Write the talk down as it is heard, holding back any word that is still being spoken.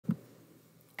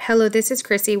Hello, this is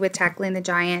Chrissy with Tackling the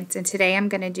Giants, and today I'm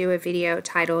going to do a video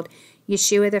titled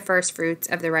Yeshua, the Firstfruits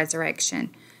of the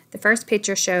Resurrection. The first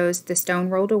picture shows the stone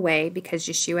rolled away because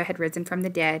Yeshua had risen from the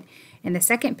dead, and the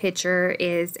second picture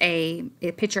is a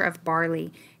picture of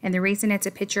barley. And the reason it's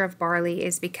a picture of barley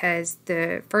is because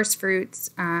the firstfruits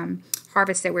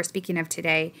harvest that we're speaking of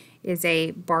today is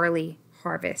a barley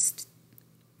harvest.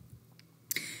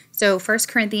 So 1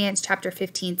 Corinthians chapter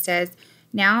 15 says,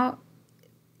 "Now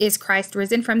is Christ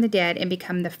risen from the dead and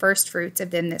become the firstfruits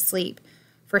of them that sleep?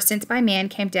 For since by man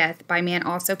came death, by man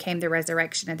also came the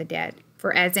resurrection of the dead.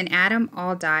 For as in Adam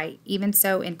all die, even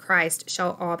so in Christ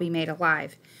shall all be made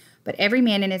alive. But every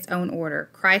man in his own order,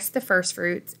 Christ the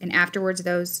firstfruits, and afterwards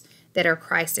those that are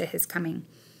Christ at his coming."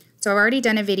 So I've already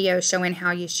done a video showing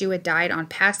how Yeshua died on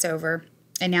Passover,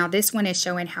 and now this one is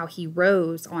showing how he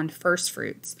rose on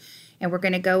firstfruits. And we're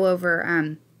going to go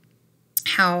over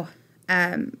how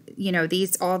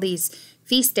all these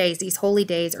feast days, these holy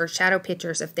days, are shadow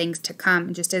pictures of things to come.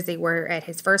 And just as they were at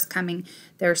his first coming,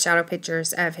 they're shadow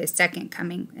pictures of his second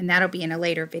coming. And that'll be in a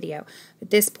later video. At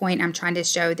this point, I'm trying to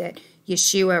show that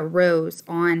Yeshua rose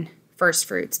on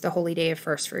firstfruits, the holy day of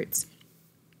firstfruits.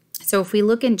 So if we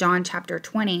look in John chapter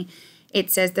 20, it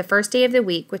says, "The first day of the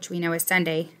week," which we know is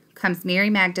Sunday, "comes Mary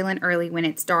Magdalene early when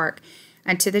it's dark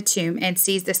unto the tomb and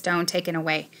sees the stone taken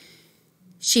away.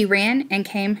 She ran and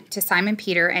came to Simon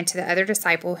Peter and to the other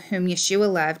disciple whom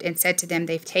Yeshua loved and said to them,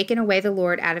 'They've taken away the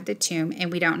Lord out of the tomb,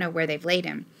 and we don't know where they've laid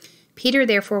him.' Peter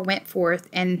therefore went forth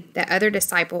and the other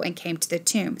disciple and came to the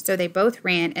tomb. So they both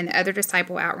ran, and the other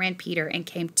disciple outran Peter and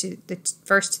came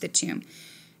first to the tomb.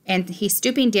 And he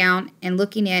stooping down and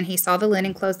looking in, he saw the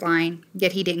linen clothes lying,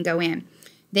 yet he didn't go in.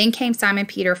 Then came Simon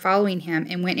Peter following him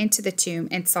and went into the tomb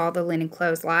and saw the linen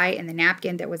clothes lie and the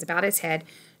napkin that was about his head,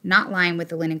 not lying with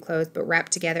the linen clothes, but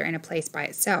wrapped together in a place by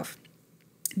itself.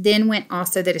 Then went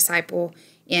also the disciple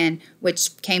in,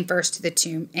 which came first to the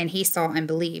tomb, and he saw and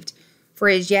believed. For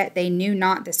as yet they knew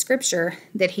not the scripture,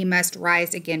 that he must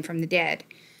rise again from the dead.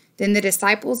 Then the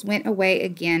disciples went away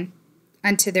again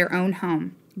unto their own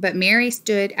home. But Mary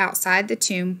stood outside the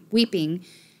tomb, weeping,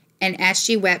 and as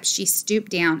she wept, she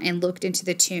stooped down and looked into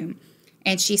the tomb.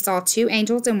 And she saw two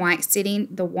angels in white sitting,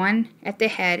 the one at the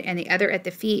head and the other at the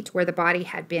feet where the body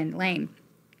had been lain.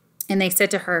 And they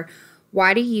said to her,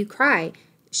 'Why do you cry?'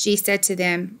 She said to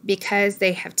them, 'Because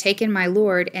they have taken my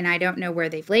Lord, and I don't know where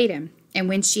they've laid him.' And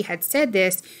when she had said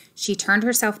this, she turned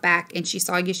herself back, and she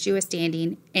saw Yeshua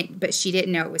standing, but she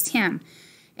didn't know it was him.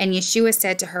 And Yeshua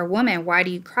said to her, 'Woman, why do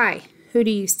you cry? Who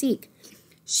do you seek?'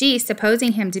 She,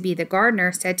 supposing him to be the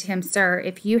gardener, said to him, 'Sir,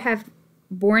 if you have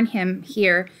borne him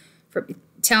here,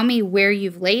 tell me where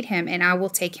you've laid him, and I will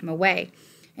take him away.'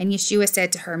 And Yeshua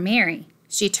said to her, 'Mary.'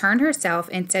 She turned herself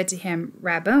and said to him,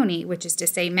 'Rabboni,' which is to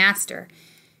say, Master.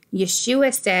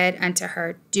 Yeshua said unto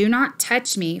her, 'Do not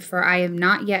touch me, for I am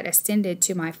not yet ascended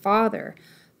to my Father,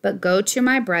 but go to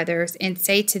my brothers and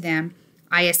say to them,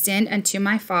 I ascend unto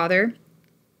my Father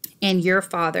and your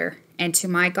Father, and to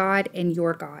my God and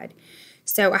your God.'"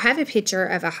 So I have a picture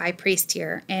of a high priest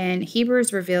here, and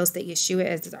Hebrews reveals that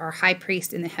Yeshua is our high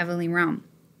priest in the heavenly realm.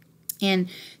 And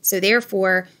so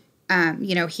therefore,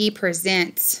 he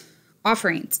presents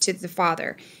offerings to the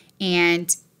Father,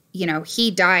 and,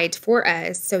 he died for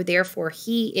us. So therefore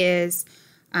he is,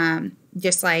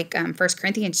 just like 1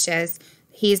 Corinthians says,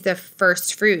 he's the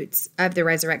first fruits of the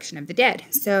resurrection of the dead.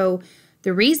 So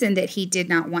the reason that he did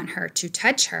not want her to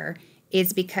touch her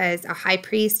is because a high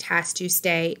priest has to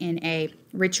stay in a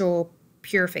ritual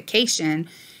purification,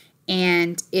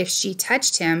 and if she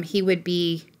touched him, he would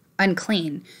be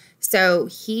unclean. So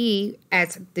he,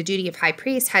 as the duty of high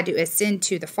priest, had to ascend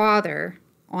to the Father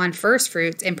on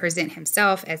firstfruits and present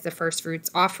himself as the firstfruits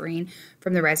offering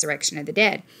from the resurrection of the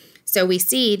dead. So we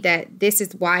see that this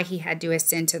is why he had to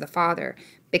ascend to the Father,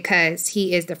 because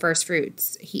he is the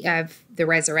firstfruits of the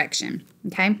resurrection.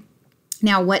 Okay?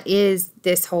 Now, what is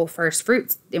this whole first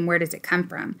fruits, and where does it come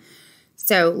from?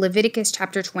 So Leviticus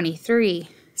chapter 23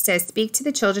 says, "Speak to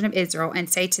the children of Israel and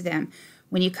say to them,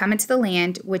 when you come into the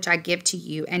land which I give to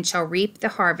you and shall reap the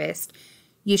harvest,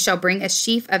 you shall bring a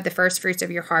sheaf of the first fruits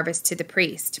of your harvest to the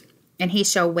priest. And he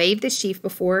shall wave the sheaf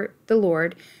before the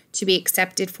Lord to be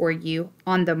accepted for you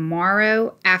on the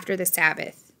morrow after the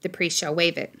Sabbath. The priest shall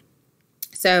wave it."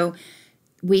 So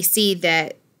we see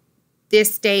that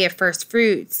this day of first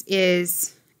fruits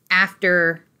is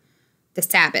after the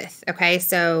Sabbath, okay?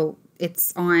 So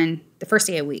it's on the first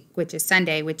day of the week, which is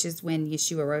Sunday, which is when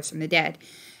Yeshua rose from the dead.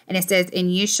 And it says,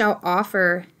 "And you shall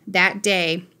offer that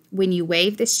day, when you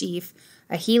wave the sheaf,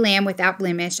 a he lamb without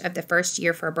blemish of the first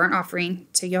year for a burnt offering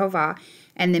to Jehovah.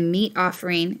 And the meat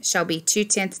offering shall be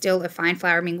 2/10 dill of fine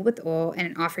flour mingled with oil, and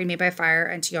an offering made by fire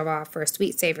unto Yahweh for a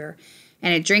sweet savor.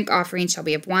 And a drink offering shall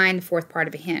be of wine, the fourth part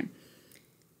of a hin.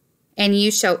 And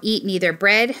you shall eat neither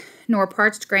bread, nor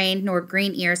parched grain, nor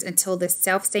green ears, until the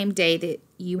selfsame day that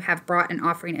you have brought an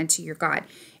offering unto your God.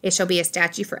 It shall be a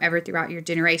statute forever throughout your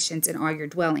generations in all your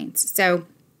dwellings. So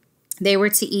they were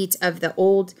to eat of the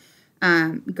old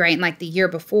grain, like the year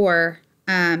before.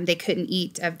 They couldn't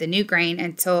eat of the new grain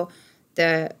until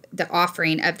the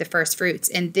offering of the first fruits.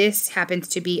 And this happens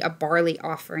to be a barley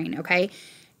offering, okay?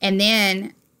 And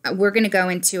then we're going to go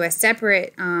into a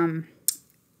separate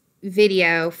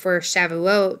video for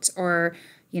Shavuot, or,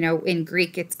 in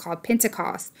Greek it's called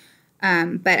Pentecost.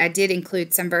 But I did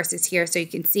include some verses here so you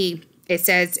can see. It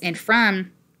says, and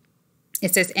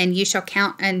you shall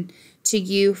count unto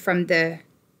you from the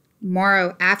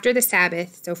morrow after the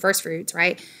Sabbath, so first fruits,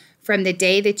 right? From the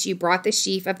day that you brought the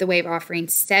sheaf of the wave offering,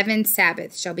 7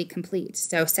 Sabbaths shall be complete.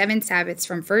 So 7 Sabbaths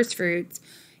from first fruits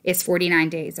is 49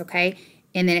 days, okay?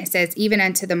 And then it says, even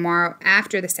unto the morrow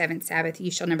after the 7th Sabbath, you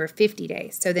shall number 50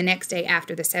 days. So the next day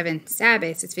after the 7th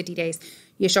Sabbath is 50 days.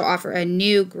 You shall offer a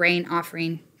new grain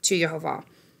offering to Jehovah.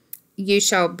 You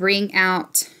shall bring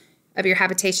out of your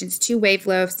habitations 2 wave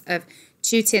loaves of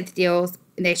 2/10 deals,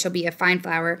 and they shall be of fine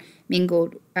flour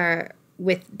mingled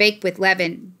baked with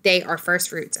leaven. They are first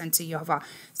fruits unto Jehovah.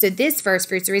 So this first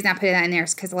fruits, the reason I put that in there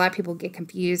is because a lot of people get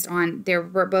confused on, they're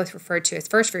both referred to as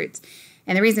first fruits.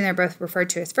 And the reason they're both referred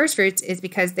to as first fruits is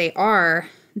because they are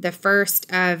the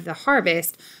first of the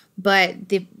harvest, but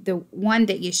the one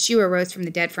that Yeshua rose from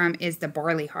the dead from is the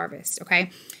barley harvest,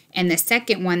 okay? And the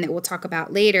second one that we'll talk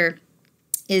about later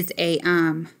is a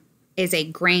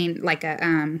grain, like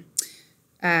a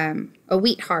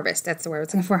wheat harvest. That's the word I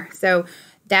was looking for. So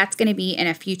that's going to be in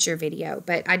a future video.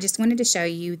 But I just wanted to show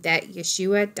you that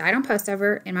Yeshua died on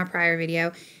Passover in my prior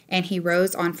video, and he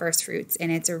rose on first fruits.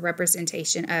 And it's a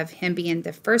representation of him being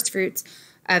the first fruits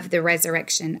of the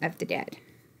resurrection of the dead.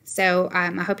 So I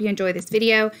hope you enjoy this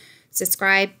video.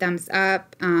 Subscribe, thumbs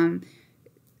up,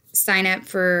 sign up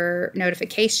for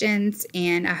notifications,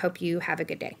 and I hope you have a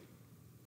good day.